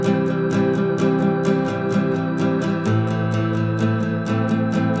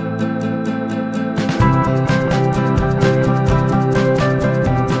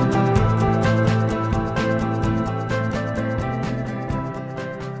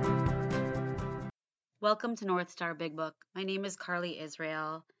Welcome to North Star Big Book. My name is Carly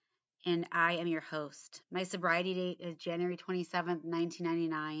Israel, and I am your host. My sobriety date is January 27th,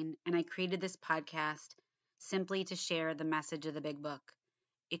 1999, and I created this podcast simply to share the message of the Big Book.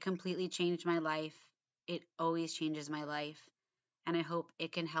 It completely changed my life. It always changes my life, and I hope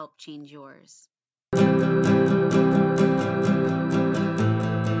it can help change yours.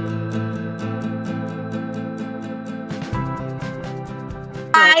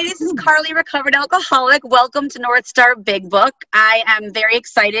 Hi, this is Carly, recovered alcoholic. Welcome to North Star Big Book. I am very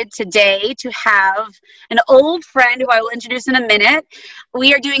excited today to have an old friend who I will introduce in a minute.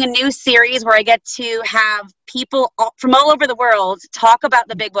 We are doing a new series where I get to have people from all over the world talk about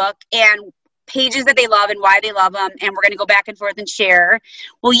the Big Book and pages that they love and why they love them, and we're going to go back and forth and share.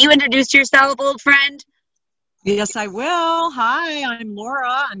 Will you introduce yourself, old friend? Yes, I will. Hi, I'm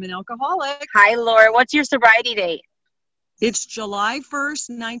Laura. I'm an alcoholic. Hi, Laura. What's your sobriety date? It's July 1st,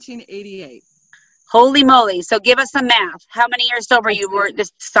 1988. Holy moly. So give us some math. How many years sober you were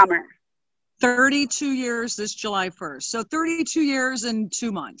this summer? 32 years this July 1st. So 32 years and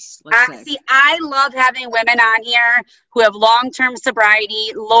 2 months, let's say. See, I love having women on here who have long-term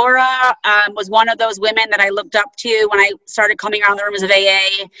sobriety. Laura was one of those women that I looked up to when I started coming around the rooms of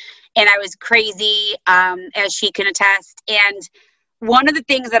AA, and I was crazy, as she can attest. And one of the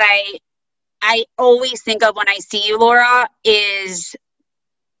things that I always think of when I see you, Laura, is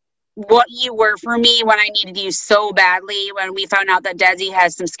what you were for me when I needed you so badly when we found out that Desi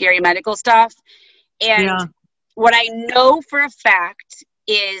has some scary medical stuff. And what I know for a fact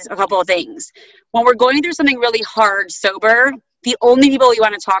is a couple of things. When we're going through something really hard sober, the only people you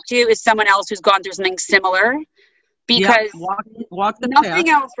want to talk to is someone else who's gone through something similar. Because walk the nothing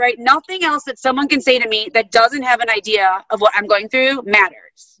path. else, right? Nothing else that someone can say to me that doesn't have an idea of what I'm going through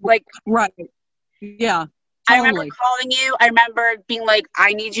matters. Like, right. Yeah. I Totally. remember calling you. I remember being like,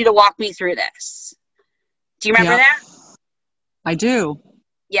 I need you to walk me through this. Do you remember that? I do.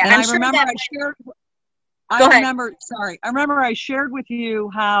 Yeah. And I'm I sure remember that I remember I shared with you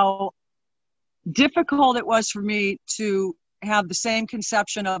how difficult it was for me to have the same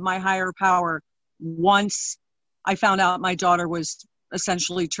conception of my higher power once I found out my daughter was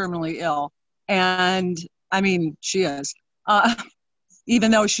essentially terminally ill. And I mean, she is.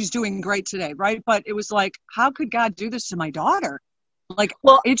 Even though she's doing great today, right? But it was like, how could God do this to my daughter? Like,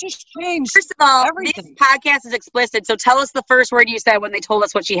 it just changed. First of all, everything. This podcast is explicit, so tell us the first word you said when they told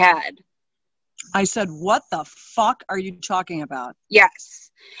us what she had. I said, what the fuck are you talking about? Yes.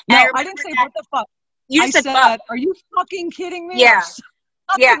 No, I didn't say what the fuck. I said, are you fucking kidding me? Yeah.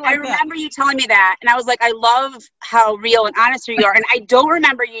 Yeah, like I remember you telling me that, and I was like, I love how real and honest you are, and I don't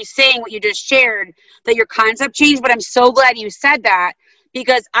remember you saying what you just shared, that your concept changed, but I'm so glad you said that,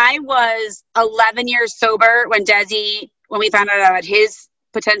 because I was 11 years sober when we found out about his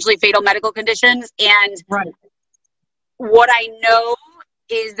potentially fatal medical conditions, and what I know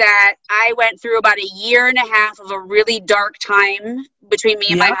is that I went through about a year and a half of a really dark time between me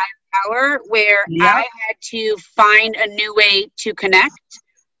and my higher power, where I had to find a new way to connect.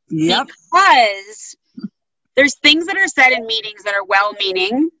 Because there's things that are said in meetings that are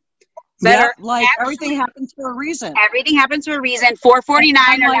well-meaning. Everything happens for a reason. Everything happens for a reason. 449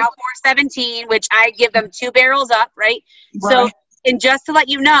 are now 417, which I give them 2 barrels up, right? So, and just to let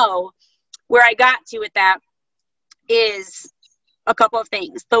you know where I got to with that is a couple of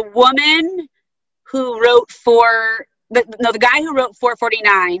things. The woman who wrote the guy who wrote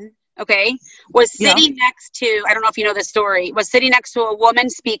 449, okay, was sitting next to, I don't know if you know this story, was sitting next to a woman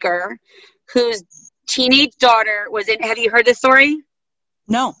speaker whose teenage daughter was in, have you heard this story?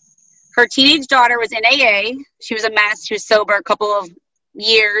 No. Her teenage daughter was in AA. She was a mess. She was sober a couple of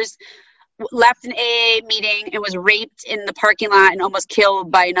years, left an AA meeting and was raped in the parking lot and almost killed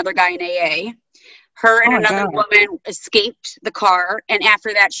by another guy in AA. Her and another woman escaped the car, and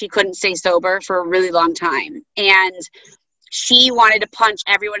after that, she couldn't stay sober for a really long time. And she wanted to punch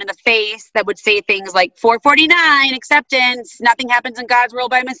everyone in the face that would say things like 449, acceptance, nothing happens in God's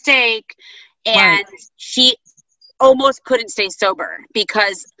world by mistake. And she almost couldn't stay sober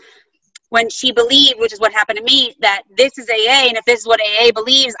because when she believed, which is what happened to me, that this is AA, and if this is what AA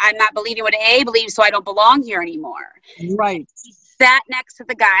believes, I'm not believing what AA believes, so I don't belong here anymore. Right. She sat next to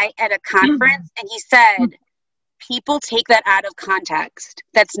the guy at a conference, and he said, people take that out of context.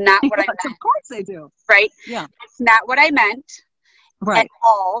 That's not what I meant. Of course they do. Right? Yeah. That's not what I meant. At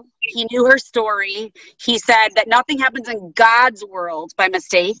all. He knew her story. He said that nothing happens in God's world by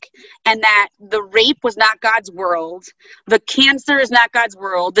mistake, and that the rape was not God's world. The cancer is not God's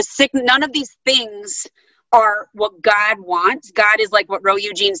world. The sick, none of these things are what God wants. God is like what Ro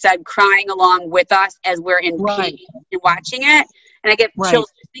Eugene said, crying along with us as we're in pain and watching it. And I get Right.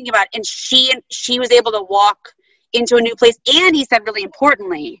 chills just thinking about it. And she was able to walk into a new place. And he said, really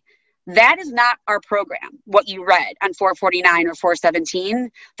importantly, that is not our program, what you read on 449 or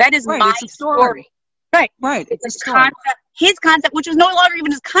 417. That is Right. my It's a story. Right. Right. It's It's a a story. concept, his concept, which was no longer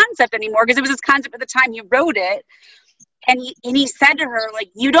even his concept anymore, because it was his concept at the time he wrote it. And he said to her,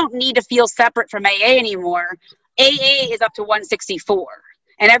 like, you don't need to feel separate from AA anymore. AA is up to 164.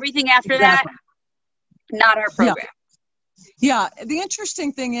 And everything after that, not our program. Yeah. The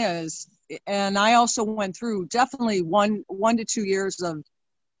interesting thing is, and I also went through definitely one to 2 years of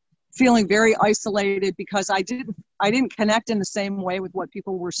feeling very isolated because I didn't connect in the same way with what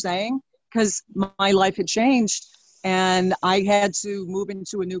people were saying because my life had changed and I had to move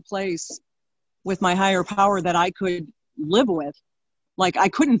into a new place with my higher power that I could live with. Like I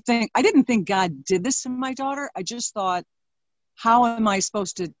didn't think God did this to my daughter. I just thought, how am I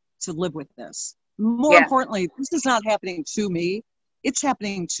supposed to live with this? More importantly, this is not happening to me. It's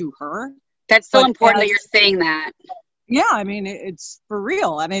happening to her. That's so important that you're saying that. Yeah, I mean, it's for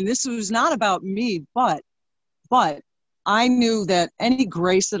real. I mean, this was not about me, but I knew that any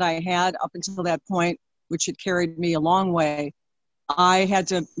grace that I had up until that point, which had carried me a long way, I had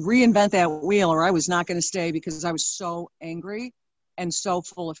to reinvent that wheel or I was not going to stay because I was so angry and so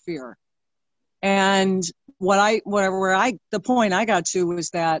full of fear. And the point I got to was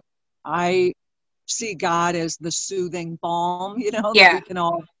that I see God as the soothing balm, that we can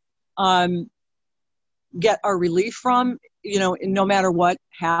all get our relief from, no matter what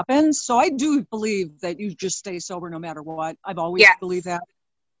happens. So I do believe that you just stay sober no matter what. I've always believed that.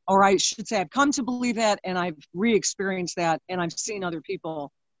 Or I should say I've come to believe that and I've re-experienced that and I've seen other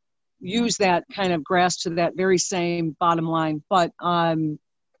people use that kind of grasp to that very same bottom line. But I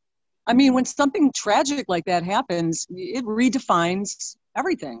mean, when something tragic like that happens, it redefines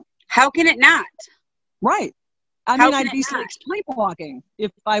everything. How can it not? Right. I mean, I'd be like sleepwalking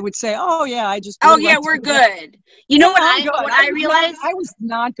if I would say, "Oh yeah, I just." Oh yeah, we're good. You know what I realized? I was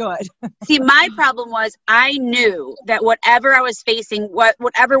not good. See, my problem was I knew that whatever I was facing,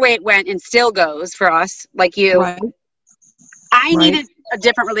 whatever way it went, and still goes for us, like you, right. I needed a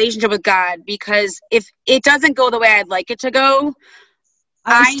different relationship with God because if it doesn't go the way I'd like it to go,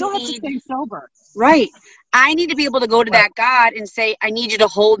 I still have to stay sober. Right. I need to be able to go to that God and say, I need you to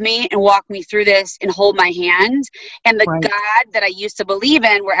hold me and walk me through this and hold my hand. And the God that I used to believe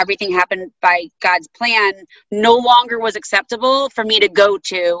in, where everything happened by God's plan, no longer was acceptable for me to go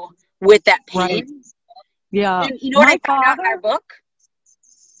to with that pain. Right. Yeah. And you know what I found out in our book?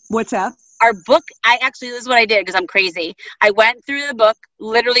 What's that? Our book, this is what I did because I'm crazy. I went through the book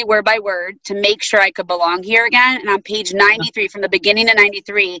literally word by word to make sure I could belong here again. And on page 93, from the beginning of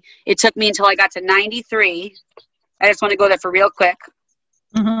 93, it took me until I got to 93. I just want to go there for real quick.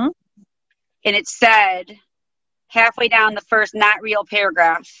 Mm-hmm. And it said, halfway down the first not real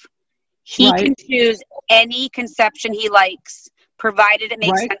paragraph, he can choose any conception he likes, provided it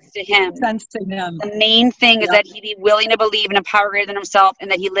makes sense to him. The main thing is that he be willing to believe in a power greater than himself and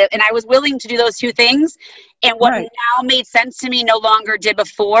that he lived. And I was willing to do those two things. And what now made sense to me no longer did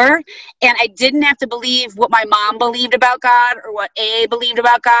before. And I didn't have to believe what my mom believed about God or what AA believed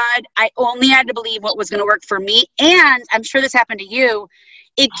about God. I only had to believe what was going to work for me. And I'm sure this happened to you.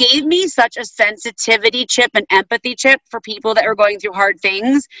 It gave me such a sensitivity chip and empathy chip for people that are going through hard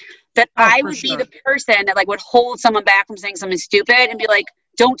things that I would be the person that would hold someone back from saying something stupid and be like,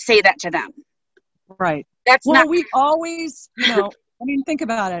 don't say that to them. Right. We always, I mean, think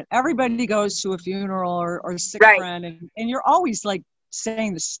about it. Everybody goes to a funeral or a sick friend and you're always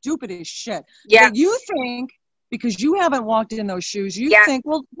saying the stupidest shit. Yeah. That you think, because you haven't walked in those shoes, you think,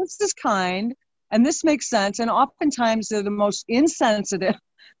 well, this is kind and this makes sense. And oftentimes they're the most insensitive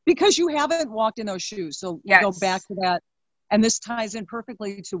because you haven't walked in those shoes. So we go back to that. And this ties in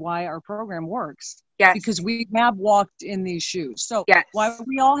perfectly to why our program works. Yes. Because we have walked in these shoes. So while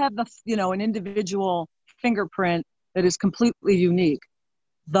we all have an individual fingerprint that is completely unique,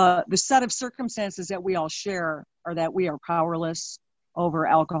 the set of circumstances that we all share are that we are powerless over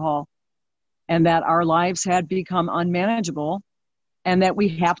alcohol and that our lives had become unmanageable and that we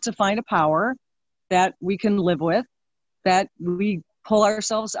have to find a power that we can live with, that we pull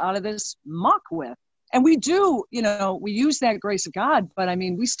ourselves out of this muck with. And we do, we use that grace of God, but I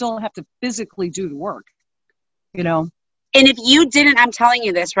mean, we still have to physically do the work, And if you didn't, I'm telling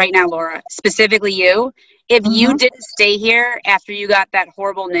you this right now, Laura, specifically you, if you didn't stay here after you got that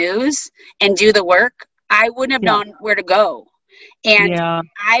horrible news and do the work, I wouldn't have known where to go. And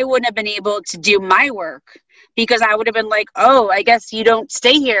I wouldn't have been able to do my work because I would have been like, oh, I guess you don't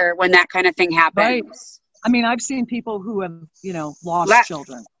stay here when that kind of thing happens. Right. I mean, I've seen people who have, lost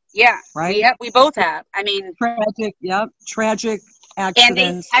children. Yeah. right? We both have. I mean, Tragic, yep, tragic and they,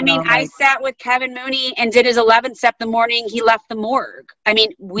 accidents. I mean, I sat with Kevin Mooney and did his 11th step the morning he left the morgue. I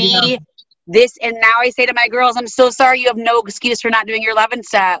mean, yeah, and now I say to my girls, I'm so sorry you have no excuse for not doing your 11th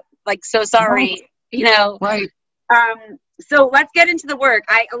step. Like, so right, sorry, you know. right. So let's get into the work.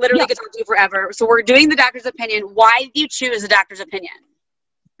 I literally Yeah. could talk to you forever. So we're doing the doctor's opinion. Why did you choose the doctor's opinion?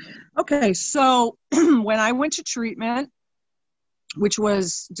 Okay, so when I went to treatment, which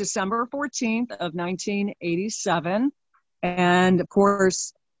was December 14th of 1987, and of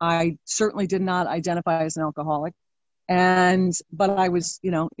course, I certainly did not identify as an alcoholic. But I was,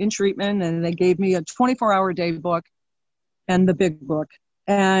 in treatment, and they gave me a 24-hour day book and the big book.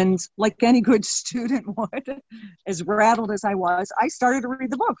 And like any good student would, as rattled as I was, I started to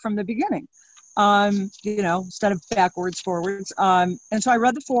read the book from the beginning, instead of backwards, forwards. And so I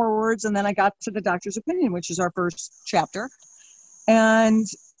read the forwards, and then I got to the doctor's opinion, which is our first chapter. And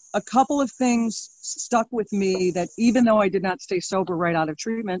a couple of things stuck with me that even though I did not stay sober right out of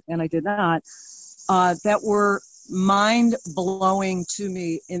treatment, and I did not, that were mind-blowing to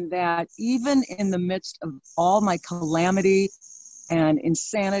me, in that even in the midst of all my calamity and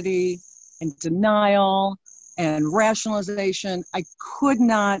insanity and denial and rationalization, I could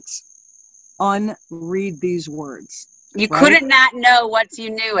not unread these words. You right? couldn't not know once you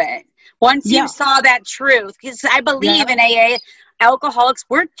knew it. Once you Yeah. saw that truth, because I believe Yeah. in AA, alcoholics,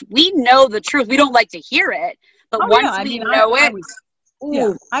 we know the truth. We don't like to hear it, but once we know it,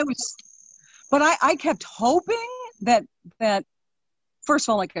 but I kept hoping that first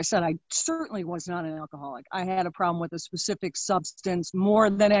of all, like I said, I certainly was not an alcoholic. I had a problem with a specific substance more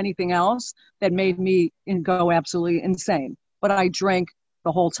than anything else that made me go absolutely insane. But I drank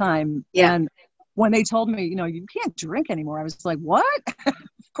the whole time. Yeah. And when they told me, you can't drink anymore, I was like, what? Of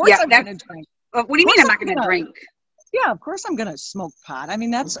course I'm going to drink. What do you mean I'm not going to drink? Yeah, of course I'm going to smoke pot. I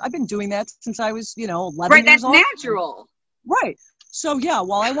mean, I've been doing that since I was, 11 right, years old. Right, that's natural. Right. So, yeah,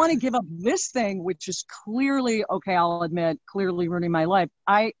 while I want to give up this thing, which is clearly, okay, I'll admit, clearly ruining my life,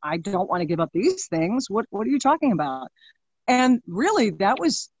 I don't want to give up these things. What are you talking about? And really, that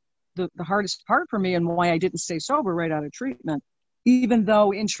was the hardest part for me, and why I didn't stay sober right out of treatment. Even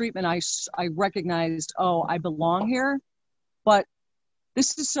though in treatment, I recognized, oh, I belong here. But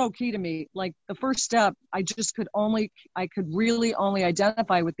this is so key to me. Like the first step, I could really only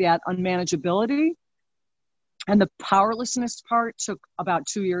identify with that unmanageability. And the powerlessness part took about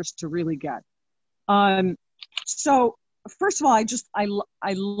 2 years to really get. So first of all,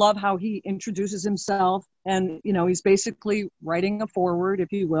 I love how he introduces himself, and he's basically writing a foreword,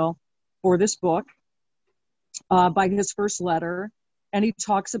 if you will, for this book by his first letter, and he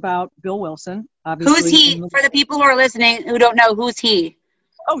talks about Bill Wilson. Obviously, who's he? For the people who are listening who don't know, who's he?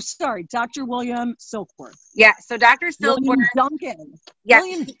 Oh, sorry, Dr. William Silkworth. Yeah, so Dr. Silkworth. William Duncan. Yeah,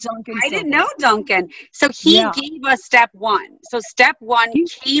 William Duncan. I didn't know Duncan. So he gave us step one. So step one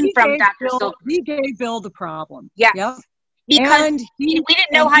came from Dr. Silkworth. He gave Bill the problem. Yes. Yep. Because we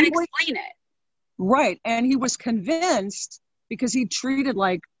didn't know how to explain it. Right. And he was convinced, because he treated,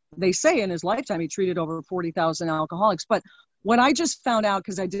 like they say in his lifetime, he treated over 40,000 alcoholics. But what I just found out,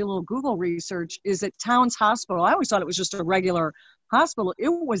 because I did a little Google research, is that Towns Hospital, I always thought it was just a regular hospital. It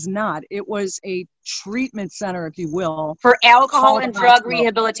was not. It was a treatment center, if you will. For alcohol and drug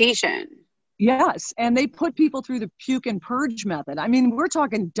rehabilitation. Yes. And they put people through the puke and purge method. I mean, we're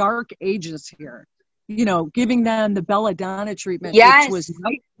talking dark ages here, giving them the belladonna treatment, which was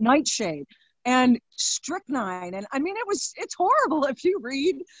nightshade and strychnine. And I mean, it's horrible if you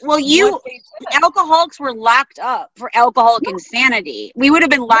read. Well, alcoholics were locked up for alcoholic insanity. We would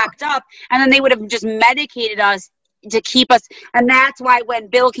have been locked up, and then they would have just medicated us to keep us. And that's why when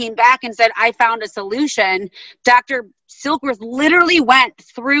Bill came back and said, I found a solution, Dr. Silkworth literally went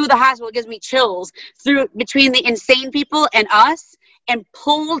through the hospital. It gives me chills, between the insane people and us, and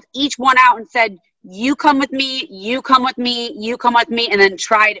pulled each one out and said, you come with me, you come with me, you come with me, and then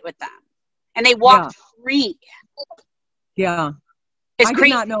tried it with them. And they walked free. Yeah. I did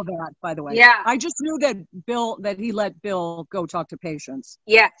not know that, by the way. Yeah. I just knew that he let Bill go talk to patients.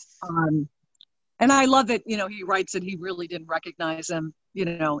 Yes. And I love that, he writes that he really didn't recognize him,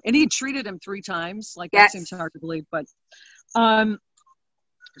 and he treated him 3 times. Like, that seems hard to believe. But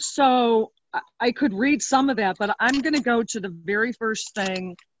so I could read some of that, but I'm going to go to the very first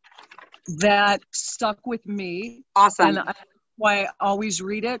thing that stuck with me. Awesome. And why I always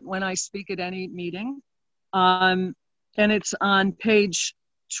read it when I speak at any meeting. And it's on page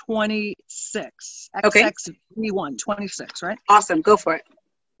 26. Okay. XX 26, right? Awesome. Go for it.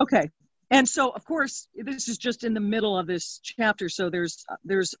 Okay. And so, of course, this is just in the middle of this chapter, so there's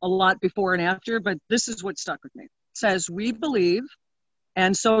a lot before and after, but this is what stuck with me. It says, we believe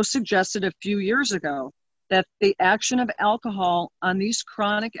and so suggested a few years ago that the action of alcohol on these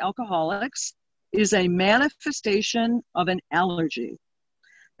chronic alcoholics is a manifestation of an allergy,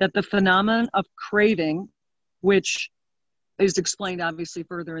 that the phenomenon of craving, which is explained obviously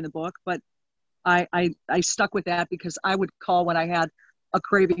further in the book, but I stuck with that because I would call what I had a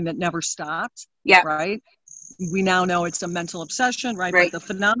craving that never stopped. Yeah. Right. We now know it's a mental obsession, right? Right. But the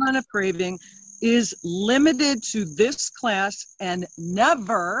phenomenon of craving is limited to this class and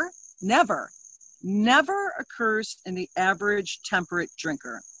never occurs in the average temperate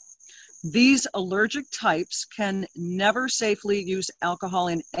drinker. These allergic types can never safely use alcohol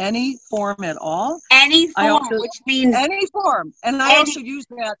in any form at all. Any form, which means any form. And I also use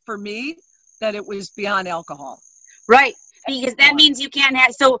that for me, that it was beyond alcohol. Right. Because that means you can't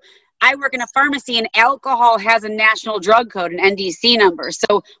have, so I work in a pharmacy and alcohol has a national drug code, an NDC number.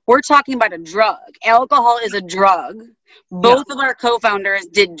 So we're talking about a drug. Alcohol is a drug. Both of our co-founders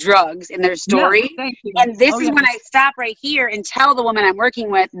did drugs in their story. Thank you. And this is when I stop right here and tell the woman I'm working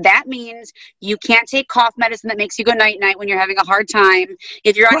with, that means you can't take cough medicine that makes you go night-night when you're having a hard time.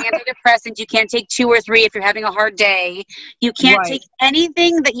 If you're on antidepressants, you can't take 2 or 3 if you're having a hard day. You can't take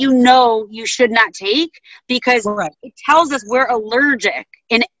anything that you know you should not take because it tells us we're allergic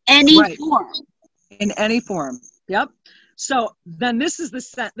in any form. In any form. Yep. So then this is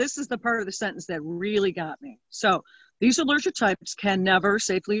the part of the sentence that really got me. So these allergic types can never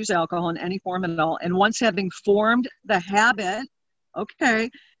safely use alcohol in any form at all. And once having formed the habit,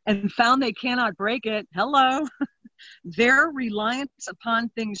 and found they cannot break it, their reliance upon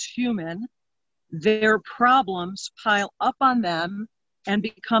things human, their problems pile up on them and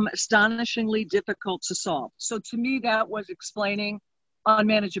become astonishingly difficult to solve. So to me, that was explaining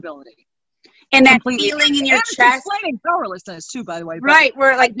unmanageability. And that feeling in your chest. Explaining powerlessness too, by the way. Right,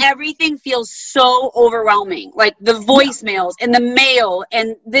 where like everything feels so overwhelming. Like the voicemails and the mail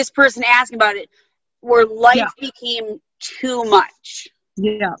and this person asking about it, where life became too much.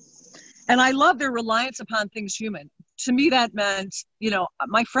 Yeah. And I love their reliance upon things human. To me, that meant,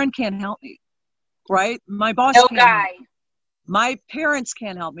 my friend can't help me, right? My boss can't help me. My parents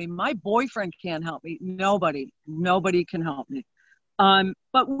can't help me. My boyfriend can't help me. Nobody can help me.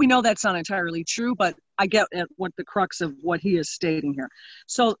 But we know that's not entirely true, but I get at what the crux of what he is stating here.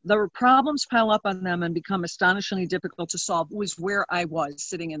 So the problems pile up on them and become astonishingly difficult to solve was where I was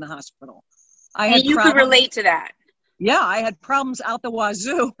sitting in the hospital. And you could relate to that. Yeah, I had problems out the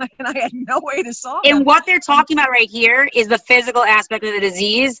wazoo and I had no way to solve them. And what they're talking about right here is the physical aspect of the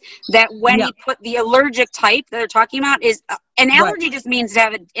disease, that when you put the allergic type that they're talking about is an allergy just means to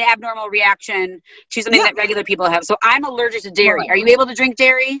have an abnormal reaction to something that regular people have. So I'm allergic to dairy. Are you able to drink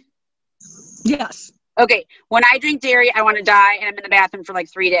dairy? Yes. Okay. When I drink dairy, I want to die and I'm in the bathroom for like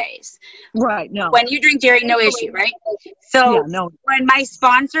 3 days. Right. No. When you drink dairy, no issue, right? So when my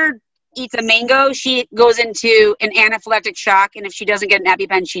sponsor eats a mango, she goes into an anaphylactic shock, and if she doesn't get an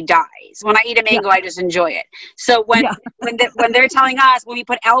EpiPen, she dies. When I eat a mango, I just enjoy it. So when they're telling us when we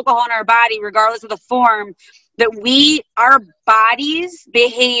put alcohol in our body, regardless of the form, that our bodies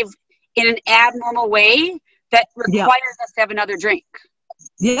behave in an abnormal way that requires us to have another drink.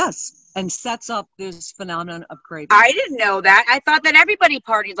 Yes, and sets up this phenomenon of craving. I didn't know that. I thought that everybody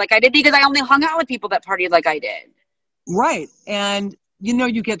partied like I did because I only hung out with people that partied like I did. Right, and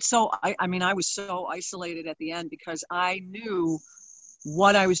you get I was so isolated at the end because I knew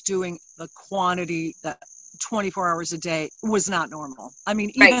what I was doing, the quantity, that 24 hours a day was not normal. I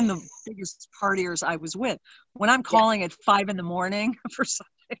mean, even the biggest partiers I was with, when I'm calling at 5 a.m. for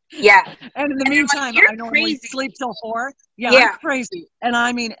something. Yeah. And in the meantime, I normally sleep till 4. Yeah, I'm crazy. And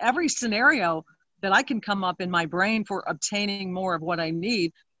I mean, every scenario that I can come up in my brain for obtaining more of what I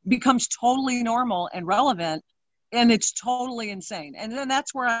need becomes totally normal and relevant. And it's totally insane. And then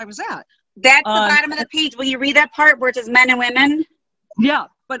that's where I was at. That's the bottom of the page. Will you read that part where it says men and women? Yeah,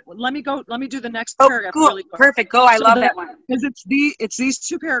 but let me do the next paragraph. Cool. Really quick. Perfect. Go. I love that one. Because it's these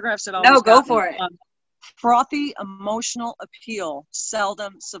 2 paragraphs that No, go for it. Frothy emotional appeal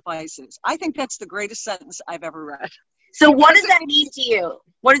seldom suffices. I think that's the greatest sentence I've ever read. So what does that mean to you?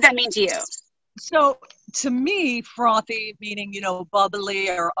 What does that mean to you? So to me, frothy meaning, bubbly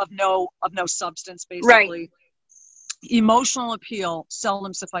or of no substance, basically. Right. Emotional appeal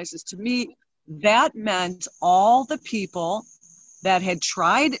seldom suffices. To me, that meant all the people that had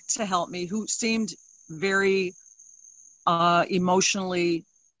tried to help me, who seemed very emotionally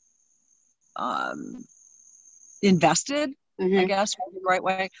invested, I guess, the right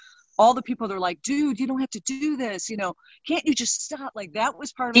way. All the people that are like, dude, you don't have to do this. Can't you just stop? Like, that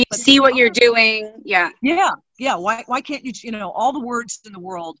was part of it. Do you see what you're doing? Yeah. Yeah. Yeah. Why can't you, all the words in the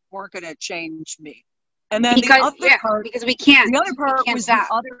world weren't going to change me. And then because because we can't. the other We part can't was stop.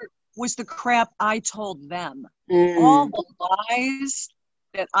 the crap I told them. Mm. All the lies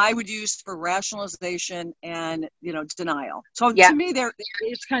that I would use for rationalization and, denial. So Yeah. to me,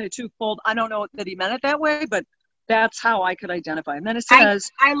 it's kind of twofold. I don't know that he meant it that way, but that's how I could identify. And then it says,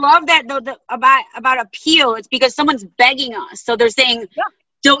 I love that though, about appeal. It's because someone's begging us. So they're saying, yeah,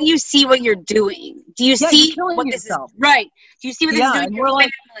 don't you see what you're doing? Do you see you're killing what yourself. this is? Right. Do you see what this is doing and to we're your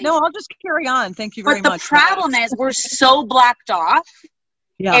like, family? no, I'll just carry on. Thank you very But much. the problem is we're so blocked off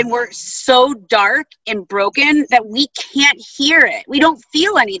and we're so dark and broken that we can't hear it. We don't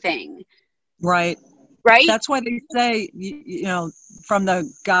feel anything. Right. Right. That's why they say, from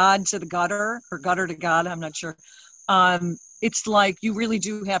the God to the gutter, or gutter to God, I'm not sure. It's like you really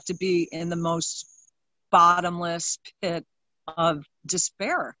do have to be in the most bottomless pit of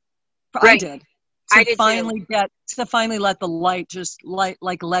despair. Right. I did. To finally let the light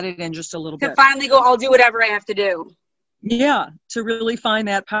let it in just a little bit. To finally go, I'll do whatever I have to do. Yeah, to really find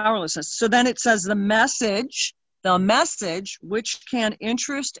that powerlessness. So then it says the message which can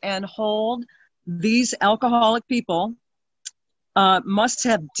interest and hold these alcoholic people must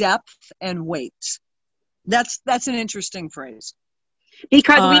have depth and weight. That's an interesting phrase.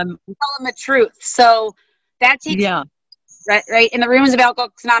 Because we tell them the truth. So that takes right. In the rooms of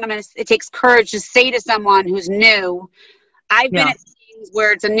Alcoholics Anonymous, it takes courage to say to someone who's new. I've been at meetings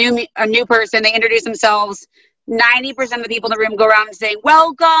where it's a new person, they introduce themselves. 90% of the people in the room go around saying,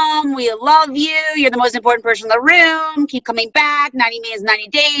 welcome, we love you, you're the most important person in the room, keep coming back, 90 minutes, 90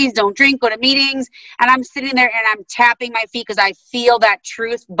 days, don't drink, go to meetings. And I'm sitting there and I'm tapping my feet because I feel that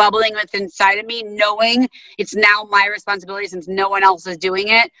truth bubbling within inside of me, knowing it's now my responsibility, since no one else is doing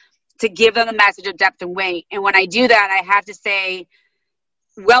it, to give them the message of depth and weight. And when I do that, I have to say,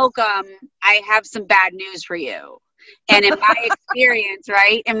 welcome, I have some bad news for you. And in my experience,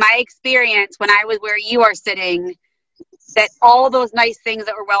 when I was where you are sitting, that all those nice things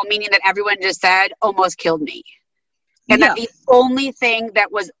that were well-meaning that everyone just said almost killed me. And that the only thing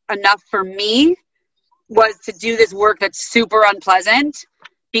that was enough for me was to do this work that's super unpleasant.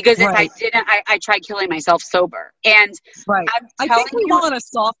 Because if I didn't, I tried killing myself sober. And I think we want a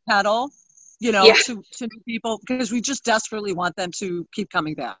soft pedal, to people, because we just desperately want them to keep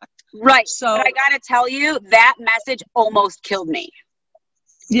coming back. Right. So, but I got to tell you, that message almost killed me.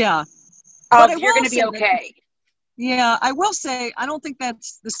 Yeah. You're going to be okay. I will say, I don't think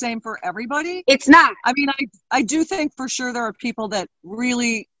that's the same for everybody. It's not. I mean, I do think for sure there are people that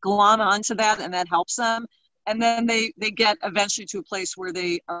really glom onto that and that helps them. And then they get eventually to a place where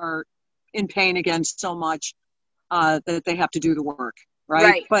they are in pain again so much that they have to do the work.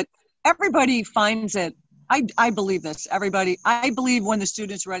 Right. But everybody finds it. I believe this. I believe when the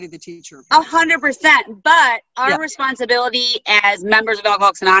student's ready, the teacher. 100%. But our responsibility as members of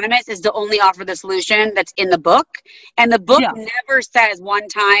Alcoholics Anonymous is to only offer the solution that's in the book. And the book never says one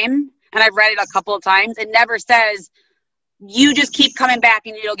time, and I've read it a couple of times, it never says, you just keep coming back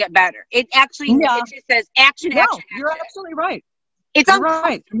and you'll get better. It actually it just says action, action. You're absolutely right. It's uncomfortable.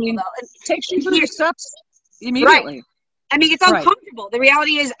 Right. I mean, it takes you through the steps immediately. Right. I mean, it's uncomfortable. The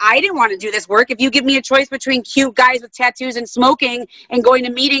reality is I didn't want to do this work. If you give me a choice between cute guys with tattoos and smoking and going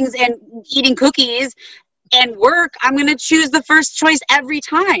to meetings and eating cookies and work, I'm going to choose the first choice every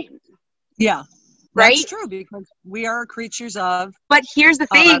time. Yeah. Right? That's true, because we are creatures of... But here's the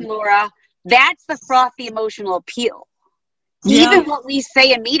thing, Laura. That's the frothy emotional appeal. Even what we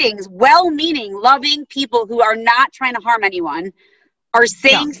say in meetings, well-meaning, loving people who are not trying to harm anyone, are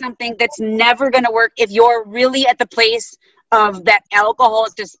saying something that's never going to work if you're really at the place of that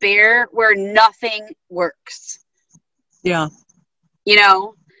alcoholic despair where nothing works. Yeah.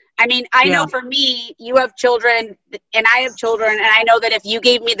 I mean, I know for me, you have children and I have children, and I know that if you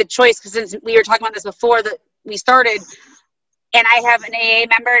gave me the choice, because since we were talking about this before that we started, and I have an AA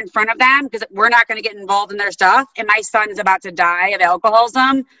member in front of them, because we're not going to get involved in their stuff, and my son's about to die of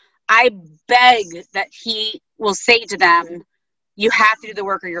alcoholism, I beg that he will say to them, you have to do the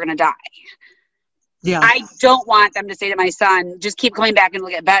work or you're going to die. Yeah. I don't want them to say to my son, just keep coming back and it'll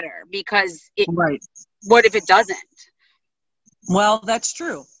get better, because what if it doesn't? Well, that's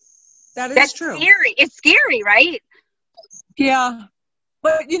true. That's true. Scary. It's scary, right? Yeah.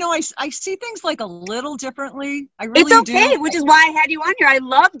 But, I see things like a little differently. I really do. It's okay, which is why I had you on here. I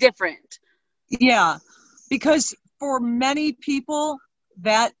love different. Yeah. Because for many people,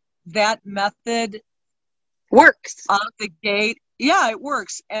 that method works out the gate. Yeah, it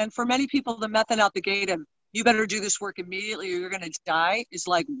works. And for many people, the method out the gate of you better do this work immediately or you're going to die is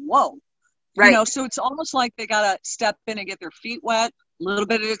like, whoa. Right. So it's almost like they got to step in and get their feet wet a little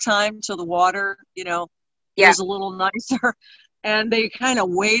bit at a time till the water, is a little nicer. And they kind of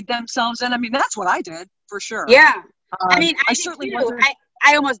wade themselves in. I mean, that's what I did. for sure. Yeah. I mean, I did certainly too. wasn't.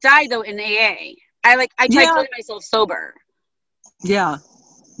 I almost died though in AA. I tried killing myself sober. Yeah.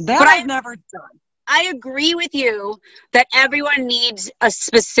 That But I've never done. I agree with you that everyone needs a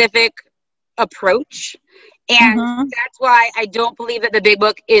specific approach. And that's why I don't believe that the big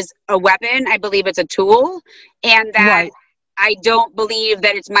book is a weapon. I believe it's a tool. And that I don't believe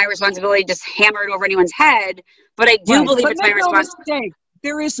that it's my responsibility to just hammer it over anyone's head. But I do believe it's my responsibility.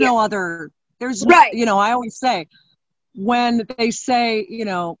 There is no other. There's, you know, I always say when they say, you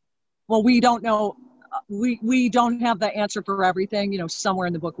know, well, we don't know. We don't have the answer for everything, you know, somewhere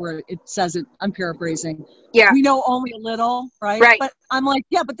in the book where it says it, I'm paraphrasing. Yeah. We know only a little, right? Right. But I'm like,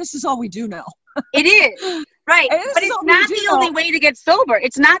 yeah, but this is all we do know. It is. Right. But it's not the only way to get sober.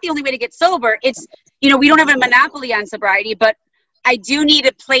 It's not the only way to get sober. It's, you know, we don't have a monopoly on sobriety, but I do need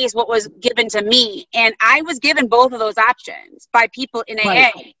to place what was given to me. And I was given both of those options by people in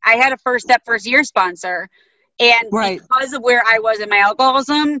AA. I had a First Step First Year sponsor. And because of where I was in my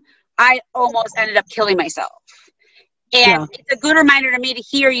alcoholism, I almost ended up killing myself. And it's a good reminder to me to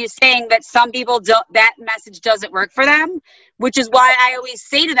hear you saying that some people don't, that message doesn't work for them, which is why I always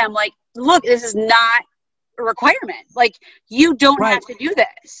say to them, like, look, this is not a requirement. Like, you don't have to do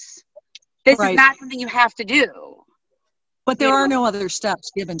this. This is not something you have to do. But there are no other steps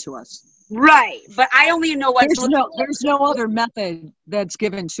given to us. Right. But I only know what there's no other method that's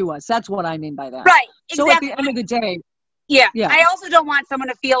given to us. That's what I mean by that. Right. Exactly. So at the end of the day. Yeah. I also don't want someone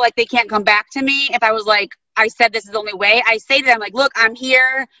to feel like they can't come back to me if I was like, I said this is the only way. I say to them, like, look, I'm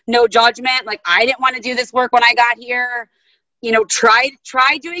here, no judgment. Like, I didn't want to do this work when I got here. You know, try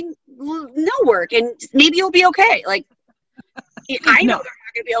doing no work and maybe you'll be okay. Like, I know they're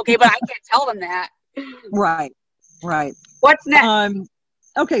not going to be okay, but I can't tell them that. Right. What's next?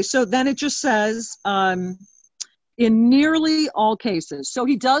 Okay, so then it just says, in nearly all cases. So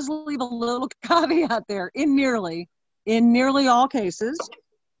he does leave a little caveat there. In nearly all cases,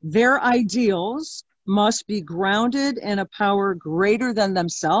 their ideals must be grounded in a power greater than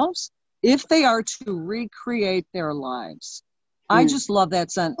themselves if they are to recreate their lives. I just love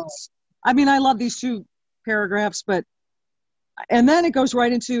that sentence. I mean, I love these two paragraphs, and then it goes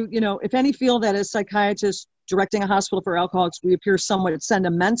right into, you know, if any feel that as psychiatrists directing a hospital for alcoholics, we appear somewhat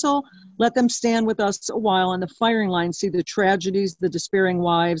sentimental, let them stand with us a while on the firing line, see the tragedies, the despairing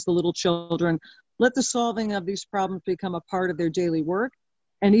wives, the little children. Let the solving of these problems become a part of their daily work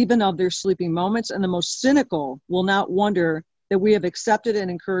and even of their sleeping moments. And the most cynical will not wonder that we have accepted and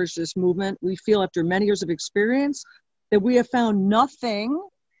encouraged this movement. We feel after many years of experience that we have found nothing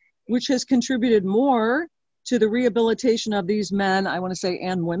which has contributed more to the rehabilitation of these men, I want to say,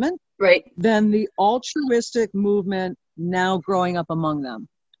 and women, than the altruistic movement now growing up among them.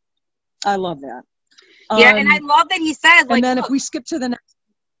 I love that. Yeah, and I love that he said, like, and then if we skip to the next.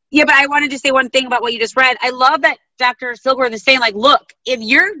 Yeah, but I wanted to say one thing about what you just read. I love that Dr. Silkworth is saying, like, look, if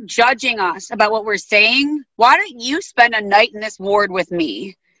you're judging us about what we're saying, why don't you spend a night in this ward with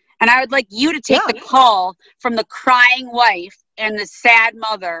me? And I would like you to take the call from the crying wife and the sad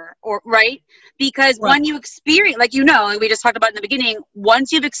mother, because when you experience, like, you know, we just talked about in the beginning,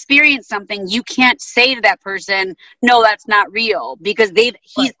 once you've experienced something, you can't say to that person, no, that's not real, because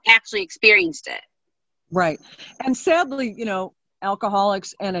he's actually experienced it. Right. And sadly, you know,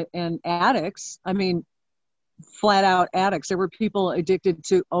 alcoholics and addicts, I mean, flat out addicts. There were people addicted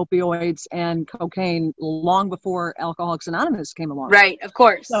to opioids and cocaine long before Alcoholics Anonymous came along. Right, of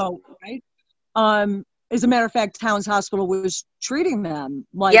course. So, as a matter of fact, Towns Hospital was treating them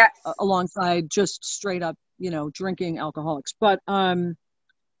like alongside just straight up, you know, drinking alcoholics. But, you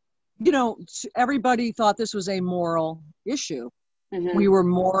know, everybody thought this was a moral issue. Mm-hmm. We were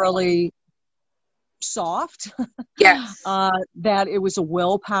morally soft. Yes. That it was a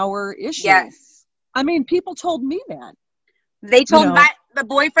willpower issue. Yes. I mean, people told me that. They told the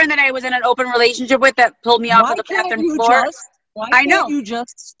boyfriend that I was in an open relationship with that pulled me off of the bathroom floor. Why can't you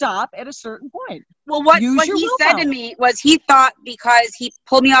just stop at a certain point? Well, what he said to me was he thought because he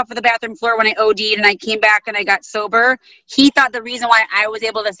pulled me off of the bathroom floor when I OD'd and I came back and I got sober, he thought the reason why I was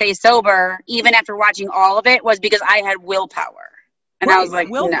able to stay sober, even after watching all of it, was because I had willpower. And I was like,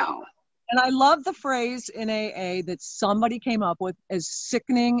 no. And I love the phrase in AA that somebody came up with, as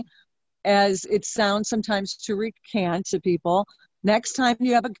sickening as it sounds sometimes to recant to people. Next time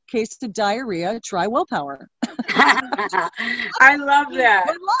you have a case of diarrhea, try willpower. I love that.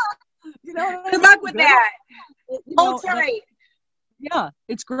 Good luck. You know, good luck with that. Hold tight. Yeah,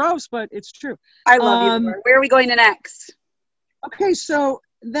 it's gross, but it's true. I love you. Where are we going to next? Okay, so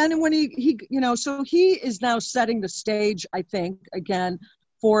then when he so he is now setting the stage, I think, again,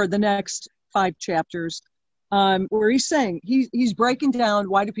 for the next 5 chapters. where he's saying, he's breaking down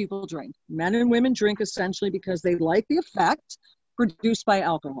why do people drink. Men and women drink essentially because they like the effect produced by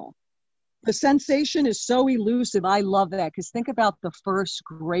alcohol. The sensation is so elusive. I love that, because think about the first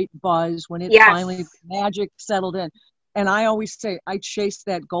great buzz when it finally, magic settled in. And I always say, I chased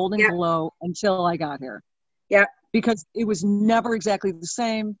that golden glow until I got here. Yeah. Because it was never exactly the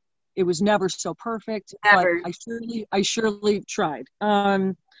same. It was never so perfect. Never. But I surely tried.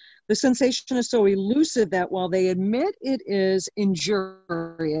 The sensation is so elusive that while they admit it is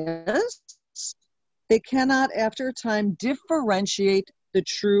injurious, they cannot, after a time, differentiate the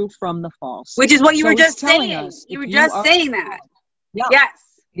true from the false. Which is what you were just saying. You were just saying that. Yeah. Yes.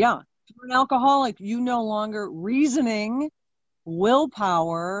 Yeah. If you're an alcoholic, you no longer reasoning,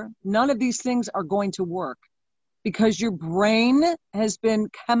 willpower, none of these things are going to work because your brain has been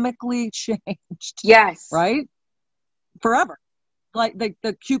chemically changed. Yes. Right? Forever. Like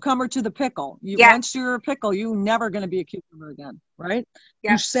the cucumber to the pickle. Once you're a pickle, you're never going to be a cucumber again, right?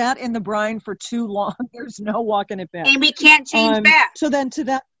 Yeah. You sat in the brine for too long. There's no walking it back. And we can't change back. So then to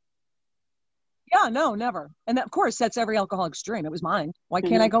that, yeah, no, never. And of course, that's every alcoholic's dream. It was mine. Why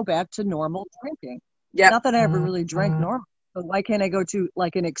can't I go back to normal drinking? Yeah. Not that I ever really drank normal, but why can't I go to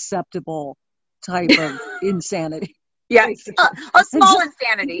like an acceptable type of insanity? Yes, a small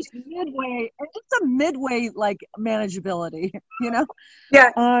insanity. It's a midway like manageability, you know? Yeah.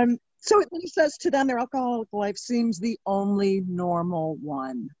 So he says to them, their alcoholic life seems the only normal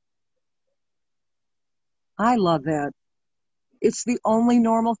one. I love that. It's the only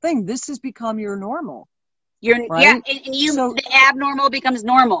normal thing. This has become your normal. Right? And the abnormal becomes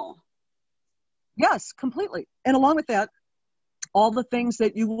normal. Yes, completely. And along with that, all the things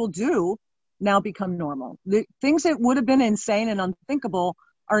that you will do now become normal. The things that would have been insane and unthinkable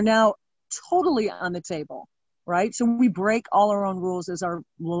are now totally on the table, right? So we break all our own rules, as our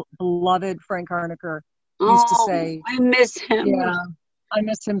beloved Frank Harnicker used to say. I miss him. Yeah, I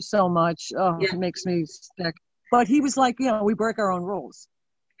miss him so much. Oh, It makes me sick. But he was like, we break our own rules.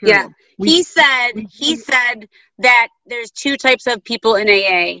 Period. Yeah. He said that there's two types of people in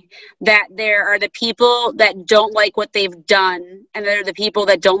AA, that there are the people that don't like what they've done, and there are the people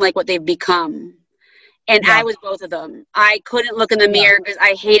that don't like what they've become. And I was both of them. I couldn't look in the mirror because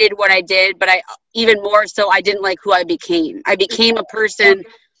I hated what I did, but even more so, I didn't like who I became. I became a person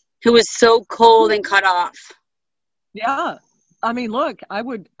who was so cold and cut off. Yeah. I mean, look, I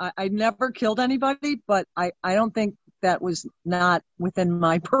never killed anybody, but I don't think that was not within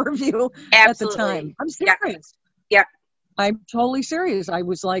my purview at the time. I'm serious. Yeah. I'm totally serious. I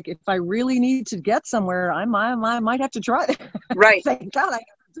was like, if I really need to get somewhere, I might have to try it. Right. Thank God I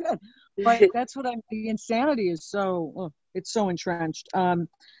never did. But that's what the insanity is it's so entrenched.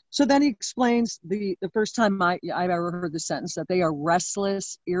 So then he explains the first time I ever heard the sentence that they are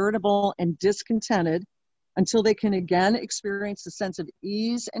restless, irritable, and discontented until they can again experience a sense of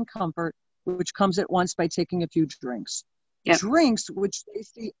ease and comfort, which comes at once by taking a few drinks. Yep. Drinks, which they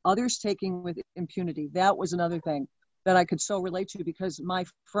see others taking with impunity. That was another thing that I could so relate to, because my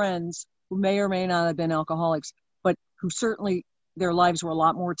friends who may or may not have been alcoholics, but who certainly their lives were a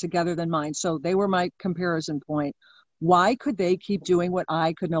lot more together than mine. So they were my comparison point. Why could they keep doing what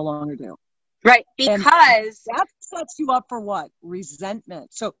I could no longer do? Right. Because that sets you up for what?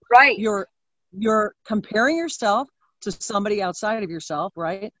 Resentment. So right. You're comparing yourself to somebody outside of yourself,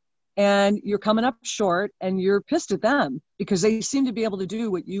 right? And you're coming up short and you're pissed at them because they seem to be able to do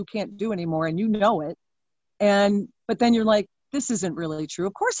what you can't do anymore, and you know it. But then you're like, this isn't really true.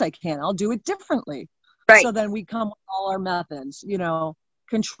 Of course I can. I'll do it differently. Right. So then we come with all our methods,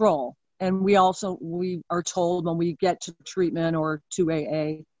 control. And we are told when we get to treatment or to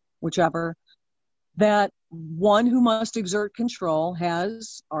AA, whichever, that one who must exert control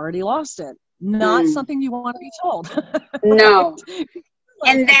has already lost it. Not something you want to be told. No.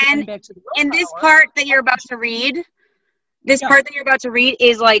 And then in this part that you're about to read, is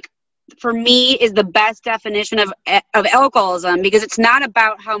like, for me, is the best definition of alcoholism, because it's not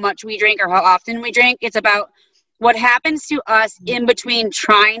about how much we drink or how often we drink. It's about what happens to us in between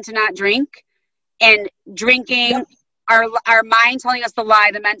trying to not drink and drinking. Yep. Our mind telling us the lie,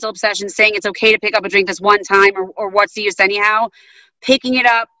 the mental obsession, saying it's okay to pick up a drink this one time, or what's the use anyhow, picking it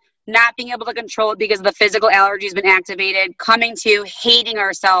up, not being able to control it because the physical allergy has been activated, coming to hating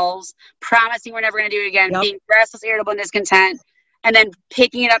ourselves, promising we're never going to do it again, being restless, irritable, and discontent, and then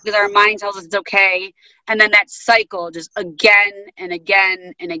picking it up because our mind tells us it's okay, and then that cycle just again and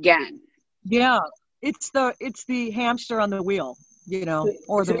again and again. Yeah, it's the hamster on the wheel,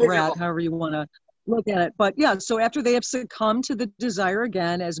 or the rat, however you want to look at it. But yeah, so after they have succumbed to the desire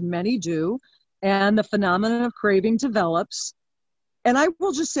again, as many do, and the phenomenon of craving develops, And I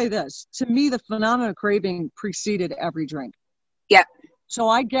will just say this, to me, the phenomenon of craving preceded every drink. Yeah. So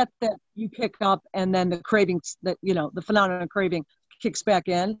I get that you pick up and then the cravings that, the phenomenon of craving kicks back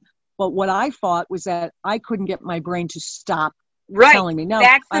in. But what I thought was that I couldn't get my brain to stop telling me. Now,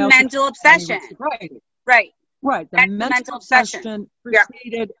 That's the mental obsession. Right. Right. The mental obsession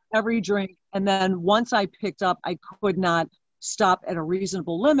preceded every drink. And then once I picked up, I could not stop at a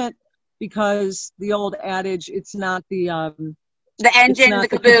reasonable limit because the old adage, it's not the engine, the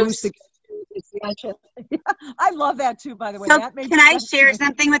caboose. It's the engine. I love that too, by the way. So can I share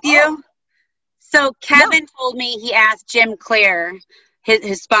something with you? Oh. So Kevin told me he asked Jim Clare,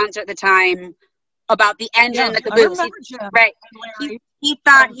 his sponsor at the time, about the engine and the caboose. Right. He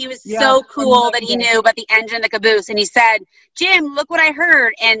thought he was so cool that he knew about the engine and the caboose. And he said, Jim, look what I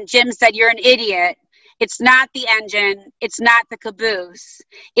heard. And Jim said, you're an idiot. It's not the engine. It's not the caboose.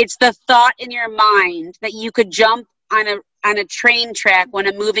 It's the thought in your mind that you could jump on a train track when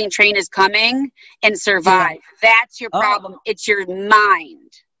a moving train is coming and survive. That's your problem. It's your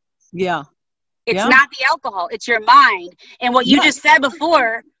mind. Yeah. It's not the alcohol. It's your mind. And what you just said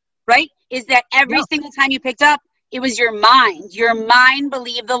before, right, is that every single time you picked up, it was your mind. Your mind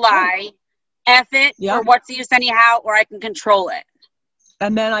believed the lie. F it, or what's the use anyhow, or I can control it.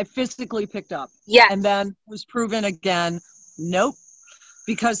 And then I physically picked up. Yeah. And then was proven again, nope.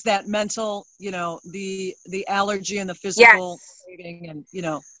 Because that mental, the allergy and the physical craving and,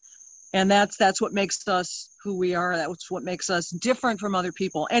 and that's what makes us who we are. That's what makes us different from other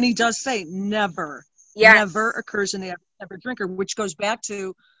people. And he does say never occurs in the average drinker, which goes back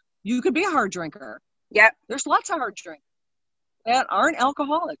to you could be a hard drinker. Yep. There's lots of hard drinkers that aren't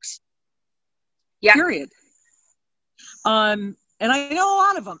alcoholics. Yeah. Period. And I know a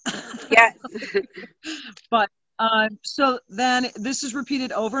lot of them. Yeah. But so then this is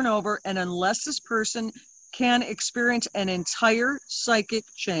repeated over and over, and unless this person can experience an entire psychic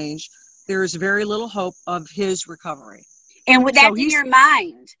change, there is very little hope of his recovery. And that's in your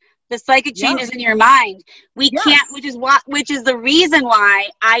mind. The psychic change is in your mind. We can't, which is the reason why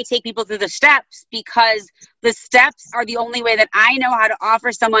I take people through the steps, because the steps are the only way that I know how to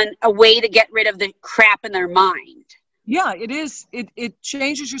offer someone a way to get rid of the crap in their mind. Yeah, it is. It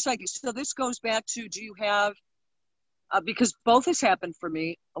changes your psyche. So this goes back to, do you have, because both has happened for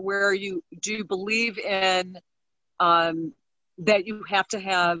me, where do you believe in that you have to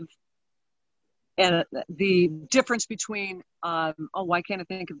have the difference between, why can't I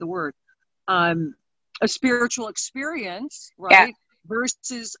think of the word? A spiritual experience, right? Yeah.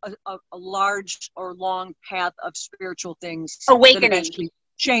 Versus a large or long path of spiritual things. Awakening. That eventually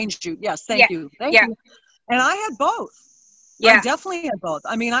changed you. Yes, thank you. Thank you. And I had both. Yeah. I definitely had both.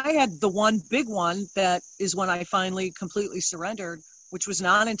 I mean, I had the one big one that is when I finally completely surrendered, which was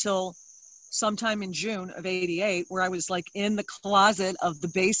not until sometime in June of '88, where I was like in the closet of the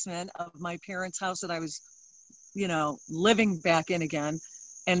basement of my parents' house that I was, living back in again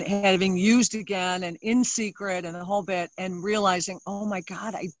and having used again and in secret and the whole bit, and realizing, oh my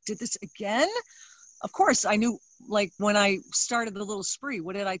God, I did this again. Of course, I knew, like, when I started the little spree,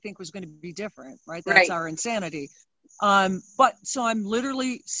 what did I think was going to be different, right? That's our insanity. But so I'm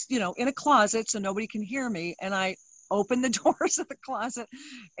literally, in a closet so nobody can hear me. And I opened the doors of the closet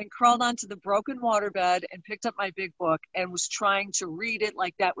and crawled onto the broken waterbed and picked up my big book and was trying to read it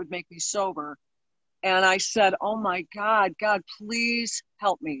like that would make me sober. And I said, oh my God, please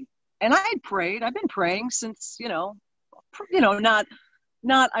help me. And I had prayed. I've been praying since,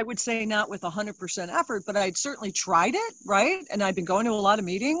 not, I would say not with 100% effort, but I'd certainly tried it, right? And I'd been going to a lot of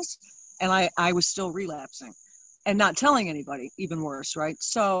meetings, and I was still relapsing and not telling anybody, even worse, right?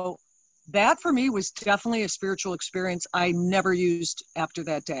 So that for me was definitely a spiritual experience I never used after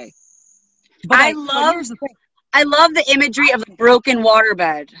that day. But I love the imagery of the broken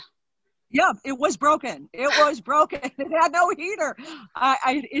waterbed. Yeah, it was broken. It had no heater.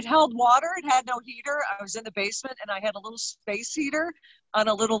 It held water. It had no heater. I was in the basement, and I had a little space heater on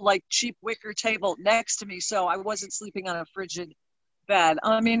a little, like, cheap wicker table next to me, so I wasn't sleeping on a frigid bed.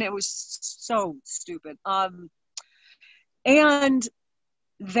 I mean, it was so stupid. And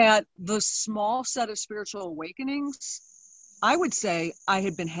that the small set of spiritual awakenings, I would say I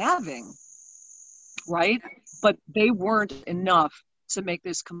had been having, right? But they weren't enough to make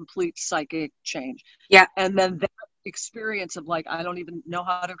this complete psychic change. Yeah. And then that experience of, like, I don't even know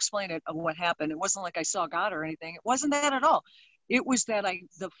how to explain it, of what happened. It wasn't like I saw God or anything. It wasn't that at all. It was that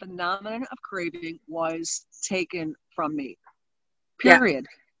the phenomenon of craving was taken from me. Period.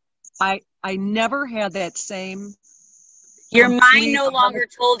 Yeah. I never had that same. Your mind no longer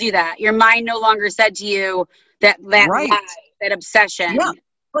told you that. Your mind no longer said to you that lie, that obsession. Yeah.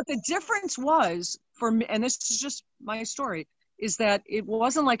 But the difference was, for me, and this is just my story, is that it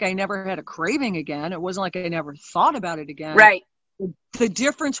wasn't like I never had a craving again. It wasn't like I never thought about it again. Right. The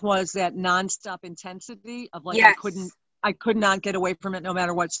difference was that nonstop intensity of like, Yes. I could not get away from it no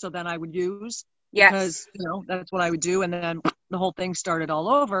matter what. So then I would use, Yes. because, you know, that's what I would do. And then the whole thing started all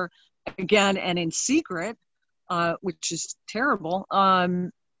over again and in secret, which is terrible.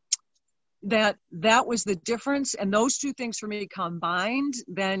 That was the difference. And those two things for me combined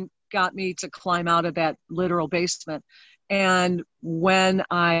then got me to climb out of that literal basement. And when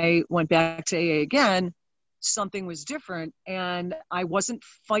I went back to AA again, something was different, and I wasn't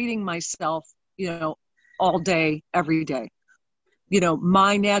fighting myself, you know, all day, every day. You know,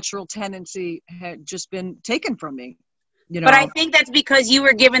 my natural tendency had just been taken from me, you know. But I think that's because you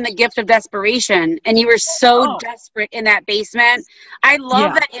were given the gift of desperation, and you were so desperate in that basement. I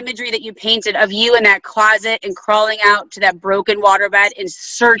love that imagery that you painted of you in that closet and crawling out to that broken waterbed and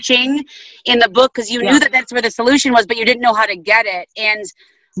searching in the book, because you knew that that's where the solution was, but you didn't know how to get it. And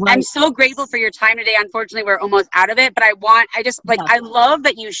I'm so grateful for your time today. Unfortunately, we're almost out of it, but I love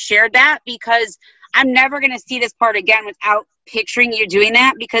that you shared that, because I'm never going to see this part again without picturing you doing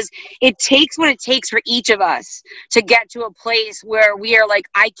that, because it takes what it takes for each of us to get to a place where we are like,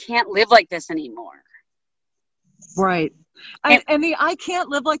 I can't live like this anymore. Right. And the I can't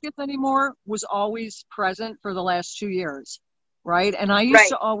live like this anymore was always present for the last 2 years. Right. And I used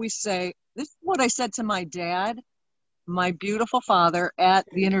to always say, this is what I said to my dad, my beautiful father, at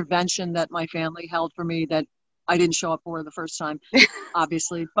the intervention that my family held for me that I didn't show up for the first time,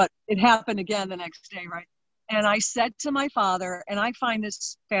 obviously, but it happened again the next day, right? And I said to my father, and I find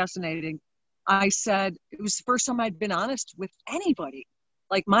this fascinating, I said, it was the first time I'd been honest with anybody.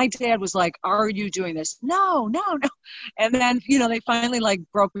 Like, my dad was like, are you doing this? No. And then, you know, they finally like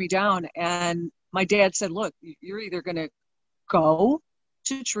broke me down. And my dad said, look, you're either going to go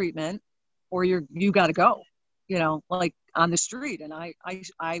to treatment or you got to go, you know, like on the street. And I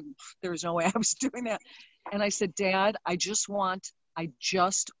there was no way I was doing that. And I said, Dad, I just want the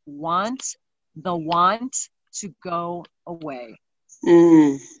want to go away.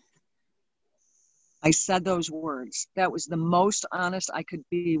 I said those words. That was the most honest I could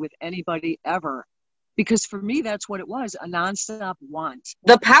be with anybody ever. Because for me, that's what it was, a nonstop want.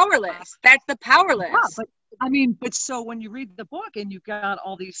 The powerless. That's the powerless. Yeah, but so when you read the book and you've got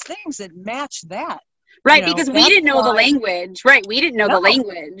all these things that match that. Right, because we didn't know the language. Right, we didn't know the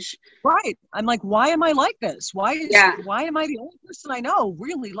language. Right. I'm like, why am I like this? Why am I the only person I know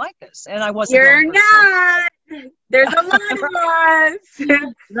really like this? And I wasn't. You're not. There's a lot of us.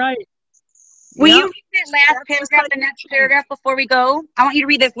 Right. Will you read that last paragraph, the next paragraph before we go? I want you to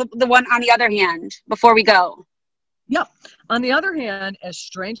read this, the one on the other hand, before we go. Yep. On the other hand, as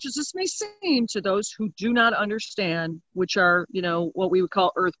strange as this may seem to those who do not understand, which are, you know, what we would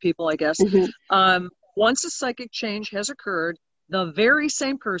call earth people, I guess, once a psychic change has occurred, the very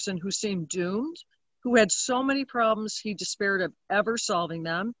same person who seemed doomed, who had so many problems he despaired of ever solving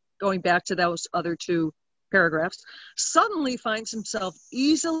them, going back to those other two paragraphs, suddenly finds himself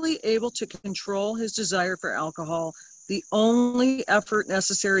easily able to control his desire for alcohol, the only effort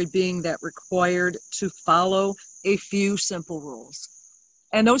necessary being that required to follow a few simple rules.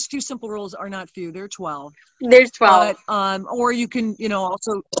 And those few simple rules are not few, they're 12. There's 12. But, or you can, you know,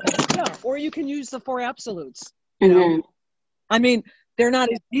 also, or you can use the 4 absolutes. You know? I mean, they're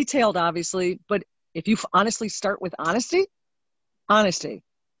not as detailed, obviously, but if you honestly start with honesty,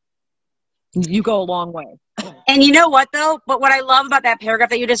 you go a long way. And you know what, though? But what I love about that paragraph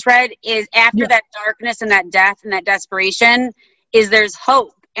that you just read is after that darkness and that death and that desperation is there's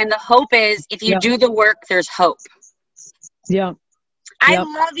hope. And the hope is if you do the work, there's hope. Yeah. I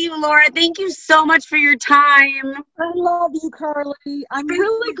love you, Laura. Thank you so much for your time. I love you, Carly. I'm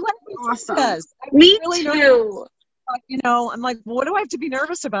really glad you did this. Me too. You know, I'm like, what do I have to be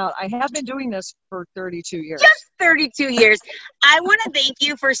nervous about? I have been doing this for 32 years. Just 32 years. I want to thank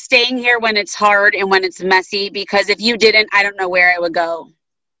you for staying here when it's hard and when it's messy, because if you didn't, I don't know where I would go.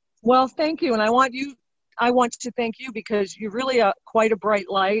 Well, thank you. And I want to thank you because you're really quite a bright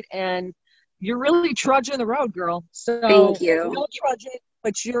light, and you're really trudging the road, girl. So thank you. Don't trudge it,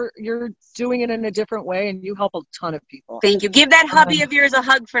 but you're doing it in a different way, and you help a ton of people. Thank you. Give that hubby of yours a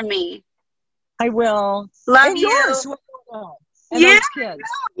hug from me. I will. Love you. Yours. And yeah, those kids.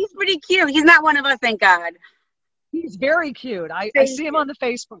 He's pretty cute. He's not one of us, thank God. He's very cute. I see him on the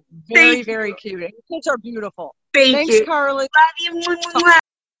Facebook. Very cute. And kids are beautiful. Thanks, Carly. Love you.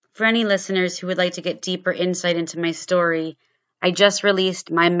 For any listeners who would like to get deeper insight into my story, I just released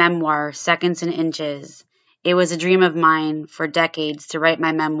my memoir, Seconds and Inches. It was a dream of mine for decades to write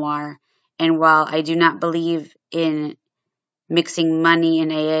my memoir. And while I do not believe in mixing money in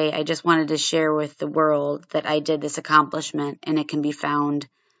AA, I just wanted to share with the world that I did this accomplishment, and it can be found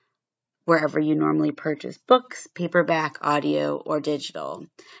wherever you normally purchase books, paperback, audio, or digital.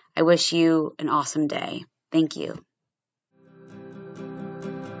 I wish you an awesome day. Thank you.